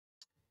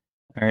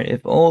Alright,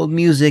 if old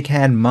music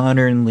had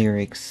modern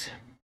lyrics.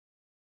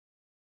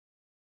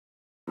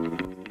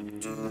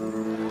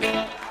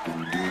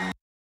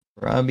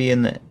 Robbie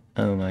and the...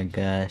 Oh my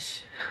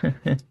gosh.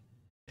 I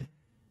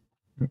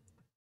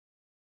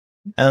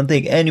don't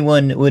think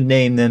anyone would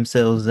name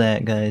themselves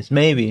that, guys.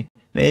 Maybe.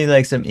 Maybe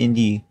like some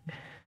indie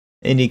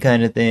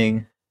kind of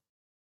thing.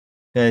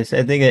 Guys,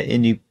 I think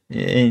an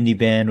indie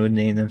band would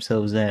name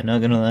themselves that, not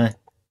gonna lie.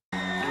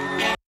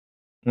 I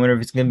wonder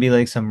if it's gonna be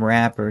like some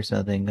rap or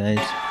something, guys.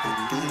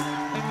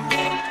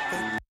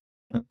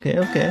 Okay,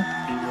 okay.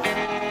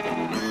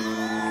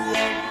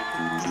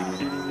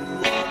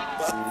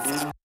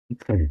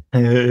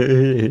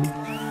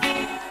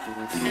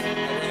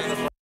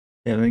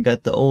 Yeah, we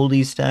got the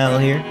oldie style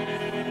here.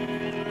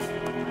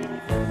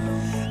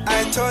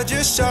 I told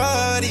you,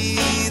 shorty,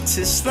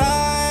 to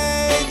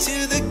slide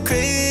to the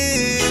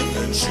crib,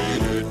 and she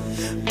did.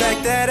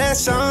 Back that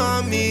ass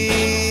on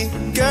me,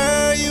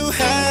 girl, you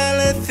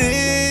hella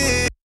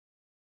thick.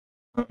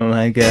 Oh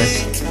my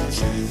gosh.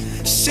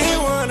 She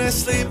wanna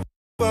sleep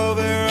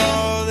over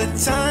all the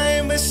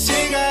time, but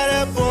she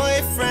got a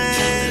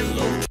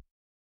boyfriend.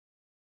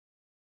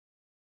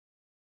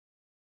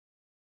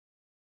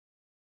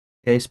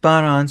 Okay,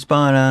 spot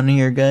on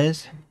here,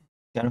 guys.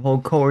 Got a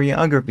whole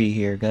choreography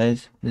here,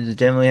 guys. This is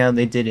definitely how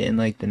they did it in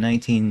like the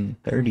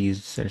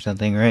 1930s or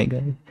something, right,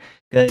 guys?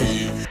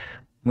 Guys,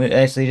 we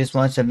actually just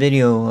watched a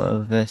video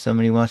of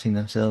somebody watching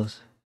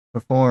themselves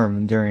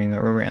perform during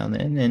or around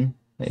then, and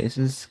this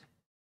is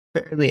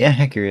fairly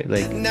accurate.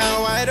 Like,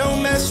 now I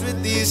don't mess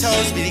with these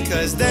hoes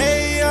because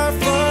they are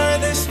for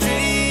the street.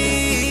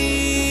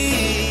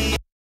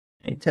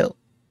 I tell.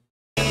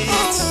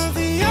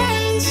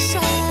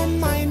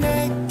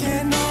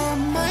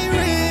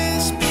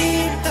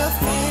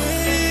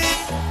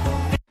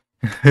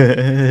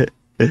 Oh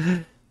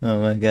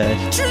my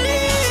gosh.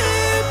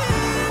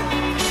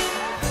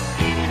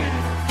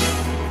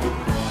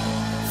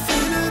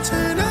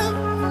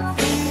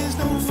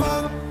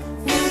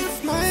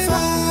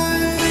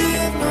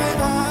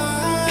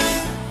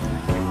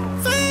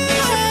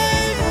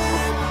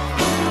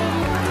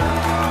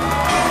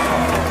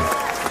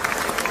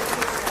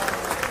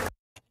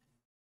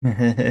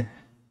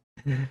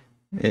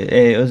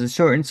 Hey, it was a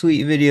short and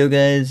sweet video,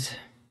 guys.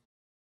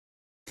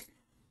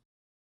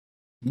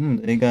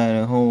 They got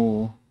a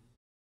whole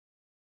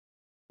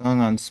song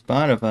on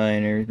Spotify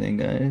and everything,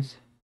 guys.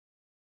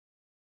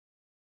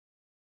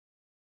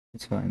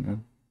 It's fine though.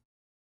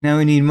 Now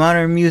we need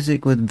modern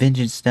music with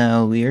vintage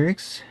style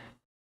lyrics.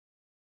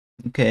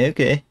 Okay,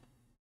 okay.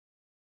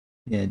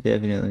 Yeah,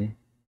 definitely.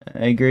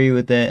 I agree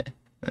with that.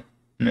 I'm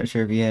not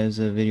sure if he has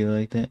a video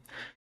like that.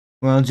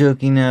 We're all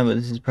joking now, but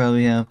this is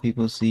probably how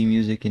people see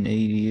music in 80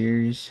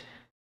 years.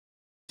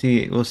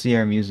 We'll see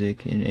our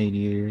music in 80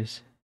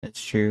 years.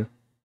 That's true.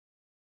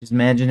 Just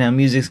imagine how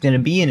music's gonna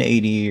be in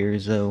 80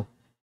 years, though.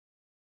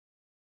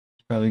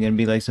 It's probably gonna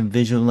be like some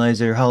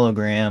visualizer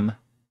hologram.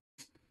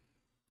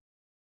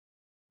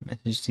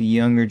 Message to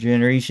younger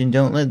generation: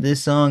 don't let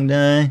this song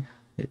die.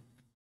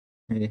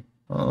 Hey,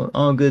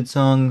 all good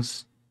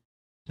songs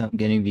stop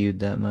getting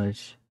viewed that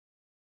much.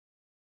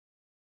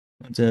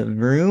 What's up,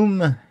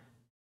 Vroom?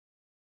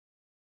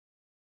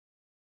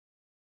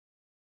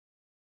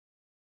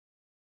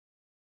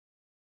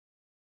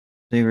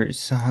 Favorite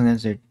song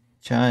as a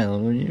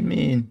child? What do you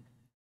mean?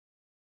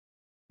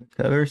 A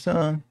cover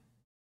song?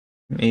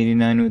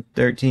 89 with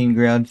 13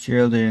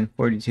 grandchildren and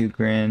 42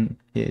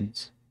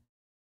 grandkids.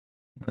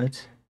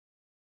 What?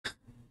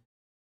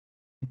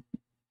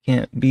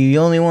 Can't be the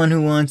only one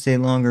who wants a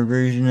longer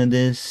version of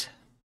this.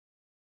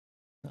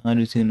 The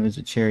autotune was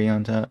a cherry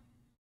on top.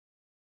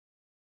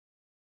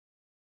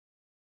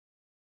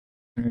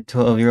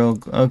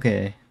 12-year-old.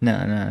 Okay.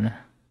 No.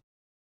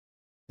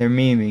 They're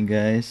memeing,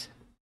 guys.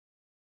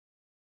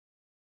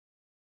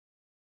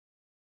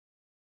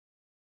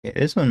 Okay,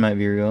 this one might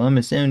be real. I'm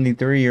a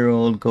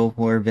 73-year-old Gulf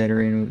War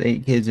veteran with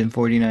 8 kids and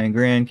 49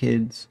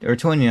 grandkids. Or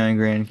 29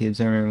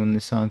 grandkids. I remember when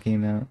this song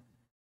came out.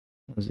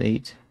 It was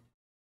 8.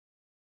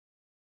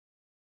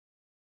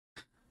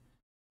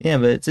 Yeah,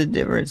 but it's a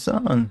different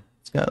song.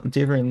 It's got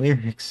different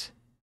lyrics.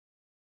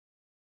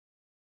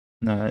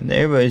 No,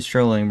 everybody's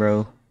trolling,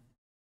 bro.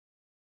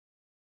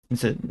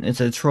 It's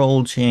a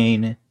troll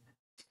chain.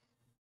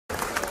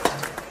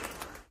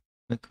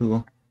 But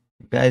cool.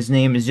 The guy's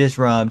name is just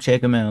Rob.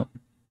 Check him out.